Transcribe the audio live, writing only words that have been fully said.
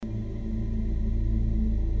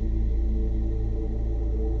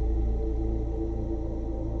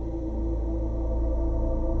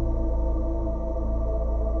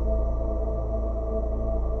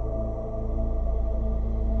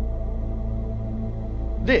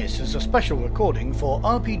This is a special recording for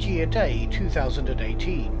RPG A Day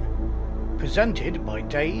 2018, presented by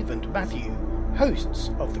Dave and Matthew,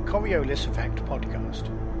 hosts of the Coriolis Effect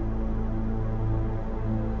podcast.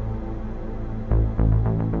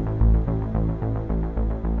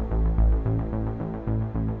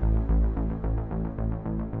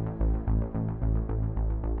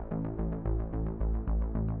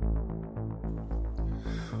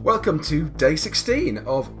 Welcome to Day 16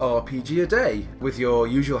 of RPG A Day, with your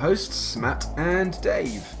usual hosts, Matt and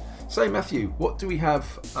Dave. So, Matthew, what do we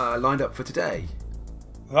have lined up for today?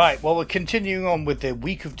 Right, well, we're continuing on with the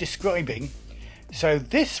week of describing. So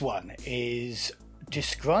this one is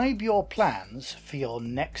describe your plans for your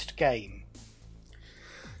next game.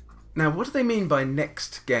 Now, what do they mean by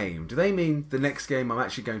next game? Do they mean the next game I'm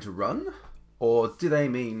actually going to run? Or do they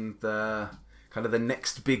mean the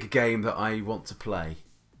next big game that I want to play?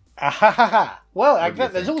 Well,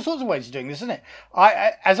 there's all sorts of ways of doing this, isn't it?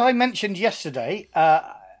 As I mentioned yesterday,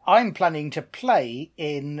 I'm planning to play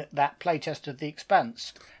in that playtest of The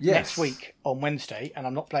Expanse next week on Wednesday, and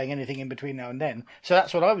I'm not playing anything in between now and then. So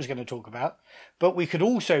that's what I was going to talk about. But we could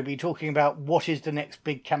also be talking about what is the next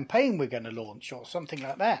big campaign we're going to launch, or something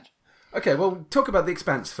like that. Okay, well, talk about The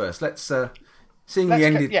Expanse first. Let's start. We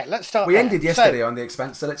ended yesterday on The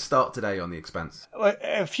Expanse, so let's start today on The Expanse.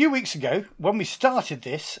 A few weeks ago, when we started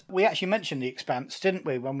this, we actually mentioned The Expanse, didn't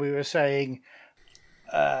we? When we were saying,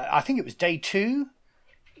 I think it was day 2.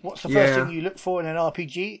 What's the first thing you look for in an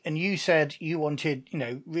RPG? And you said you wanted,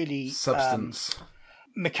 really substance,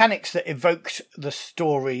 mechanics that evoked the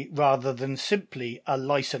story rather than simply a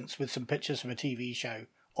license with some pictures from a TV show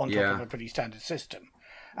on top of a pretty standard system.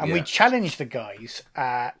 And we challenged the guys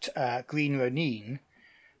at Green Ronin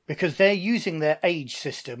because they're using their age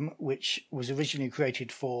system, which was originally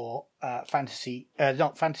created for not Fantasy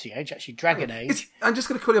Age, actually Dragon Age. I'm just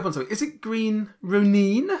going to call you up on something. Is it Green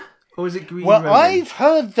Ronin or is it Green Well, Ronin? I've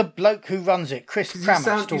heard the bloke who runs it, Chris Pramas,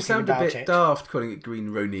 talking about it. You sound a bit daft calling it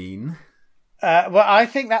Green Ronin. Well, I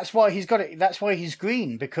think that's why he's got it. That's why he's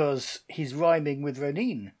green, because he's rhyming with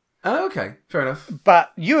Ronin. Oh, okay. Fair enough.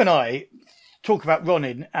 But you and I talk about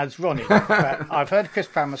Ronin as Ronin. But I've heard Chris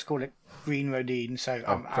Pramas call it Green Ronin, so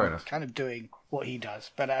I'm kind of doing what he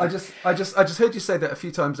does. But I just heard you say that a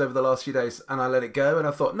few times over the last few days, and I let it go, and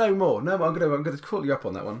I thought, no more. I'm going to call you up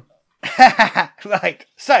on that one. Right.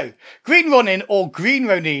 So, Green Ronin or Green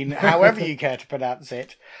Ronin, however you care to pronounce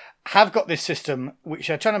it, have got this system which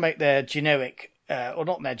they're trying to make their generic, or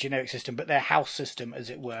not their generic system, but their house system,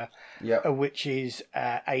 as it were, which is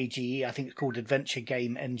AGE. I think it's called Adventure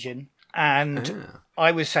Game Engine. And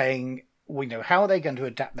I was saying, how are they going to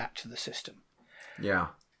adapt that to the system? Yeah.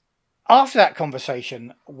 After that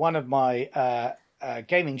conversation, one of my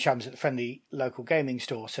gaming chums at the friendly local gaming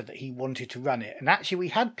store said that he wanted to run it. And actually, we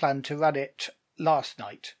had planned to run it last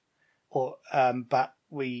night, but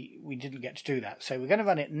we didn't get to do that. So we're going to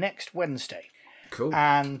run it next Wednesday. Cool.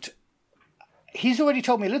 And he's already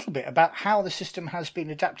told me a little bit about how the system has been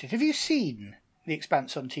adapted. Have you seen The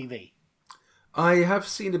Expanse on TV? I have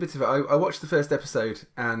seen a bit of it. I watched the first episode,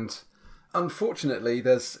 and unfortunately,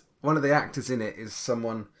 there's one of the actors in it is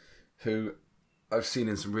someone who I've seen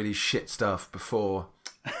in some really shit stuff before,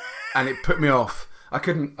 and it put me off. I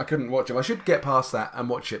couldn't watch him. I should get past that and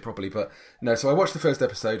watch it properly, but no. So I watched the first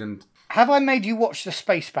episode, and have I made you watch the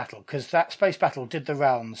Space Battle? Because that Space Battle did the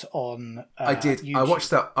rounds on. I did. YouTube. I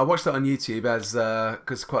watched that on YouTube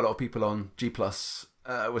because quite a lot of people on G Plus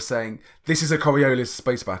were saying this is a Coriolis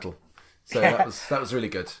Space Battle. So that was really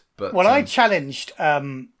good. But I challenged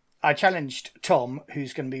Tom,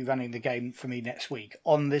 who's going to be running the game for me next week,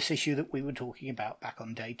 on this issue that we were talking about back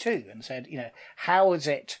on day 2, and said, how is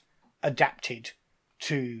it adapted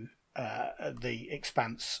to the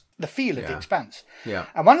Expanse, the feel of the Expanse? Yeah.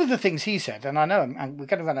 And one of the things he said, and I know we're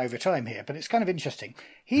going to run over time here, but it's kind of interesting.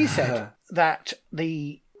 He said that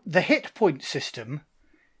the hit point system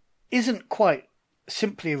isn't quite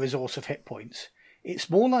simply a resource of hit points.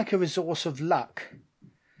 It's more like a resource of luck.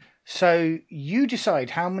 So you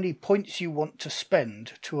decide how many points you want to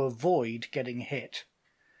spend to avoid getting hit.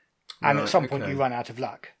 And at some point you run out of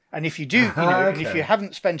luck. And if you do, and if you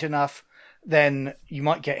haven't spent enough, then you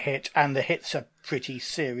might get hit, and the hits are pretty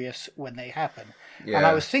serious when they happen. Yeah. And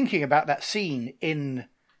I was thinking about that scene in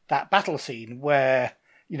that battle scene where,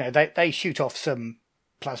 they shoot off some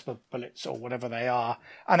plasma bullets or whatever they are,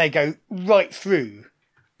 and they go right through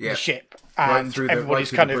the ship, and everybody's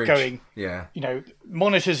kind of going,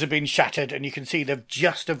 monitors have been shattered, and you can see they've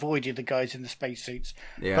just avoided the guys in the spacesuits,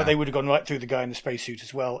 but they would have gone right through the guy in the spacesuit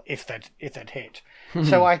as well if they'd hit.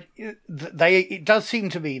 So it does seem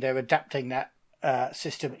to me they're adapting that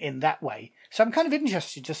system in that way, So I'm kind of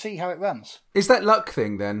interested to see how it runs. Is that luck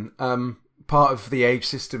thing then part of the age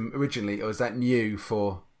system originally, or is that new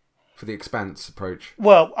for the Expanse approach?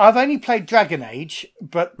 Well, I've only played Dragon Age,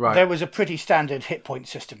 but Right. there was a pretty standard hit point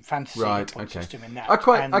system, fantasy Right, hit point okay. system in that. I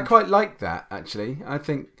quite like that, actually. I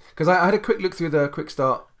think, because I had a quick look through the Quick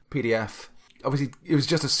Start PDF. Obviously, it was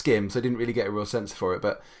just a skim, so I didn't really get a real sense for it,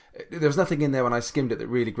 but there was nothing in there when I skimmed it that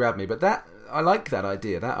really grabbed me. That I like that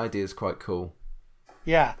idea. That idea is quite cool.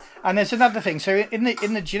 Yeah, and there's another thing. So in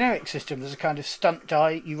the generic system, there's a kind of stunt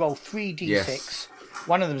die. You roll 3d6. Yes.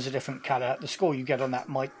 One of them is a different colour. The score you get on that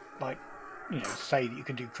might say that you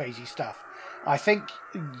can do crazy stuff. I think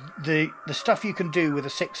the stuff you can do with a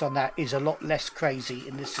 6 on that is a lot less crazy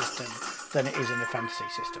in this system than it is in the fantasy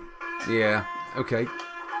system. Yeah. Okay.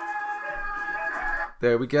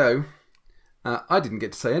 There we go. I didn't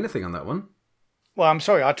get to say anything on that one. Well, I'm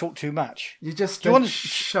sorry, I talked too much. You just Do you want to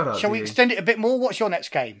shut up. Shall we extend it a bit more? What's your next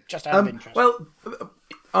game? Just out of interest. Well,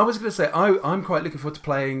 I was going to say I'm quite looking forward to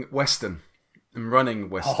playing Western and running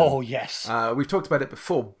Western. Oh yes. We've talked about it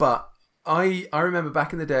before, but I remember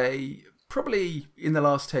back in the day, probably in the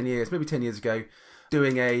last 10 years, maybe 10 years ago,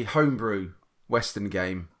 doing a homebrew Western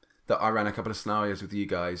game that I ran a couple of scenarios with you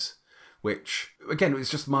guys, which, again, it was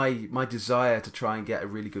just my desire to try and get a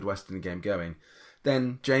really good Western game going.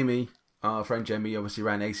 Then Jamie, our friend Jamie, obviously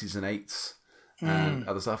ran Aces and Eights and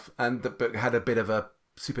other stuff, and the book had a bit of a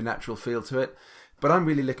supernatural feel to it. But I'm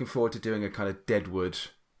really looking forward to doing a kind of Deadwood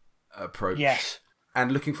approach. Yes.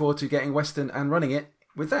 And looking forward to getting Western and running it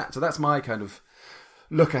with that. So that's my kind of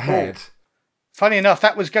look ahead. Oh. Funny enough,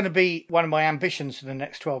 that was going to be one of my ambitions for the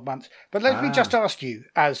next 12 months. But let me just ask you,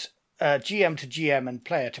 as GM to GM and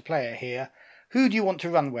player to player here, who do you want to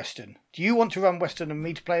run Western? Do you want to run Western and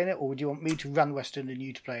me to play in it, or would you want me to run Western and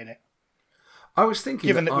you to play in it? I was thinking,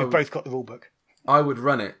 given that we've both got the rulebook, I would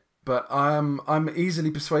run it, but I'm easily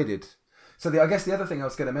persuaded. So I guess the other thing I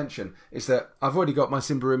was going to mention is that I've already got my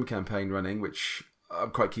Symbaroum campaign running, which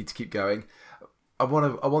I'm quite keen to keep going. I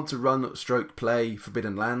want to run / play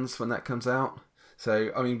Forbidden Lands when that comes out.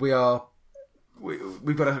 So I mean, we've got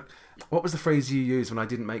a, what was the phrase you used when I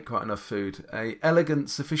didn't make quite enough food? A elegant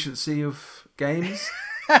sufficiency of games.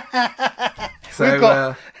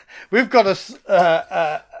 So we've got a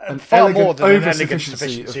far more than an elegant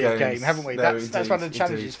sufficiency of game, haven't we? That's one of the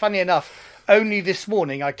challenges. Indeed. Funny enough, only this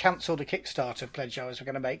morning I cancelled a Kickstarter pledge I was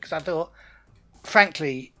going to make because I thought,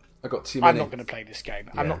 frankly, I got too many. I'm not going to play this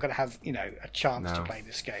game. Yeah. I'm not going to have a chance to play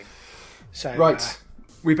this game. So right.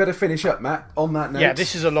 We better finish up, Matt, on that note. Yeah,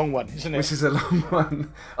 this is a long one, isn't it? This is a long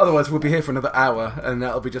one. Otherwise, we'll be here for another hour, and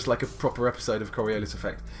that'll be just like a proper episode of Coriolis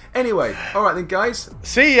Effect. Anyway, all right then, guys.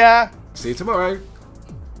 See ya! See you tomorrow.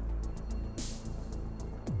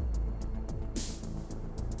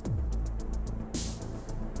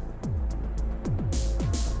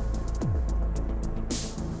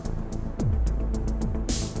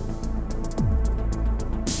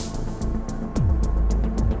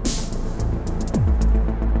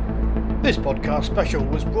 This podcast special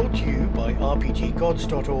was brought to you by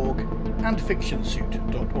RPGgods.org and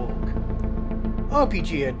FictionSuit.org.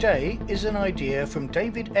 RPG a Day is an idea from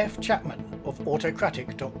David F. Chapman of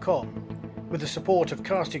Autocratic.com, with the support of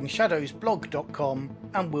CastingShadowsBlog.com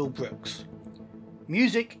and Will Brooks.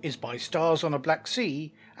 Music is by Stars on a Black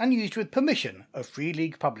Sea and used with permission of Free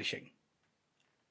League Publishing.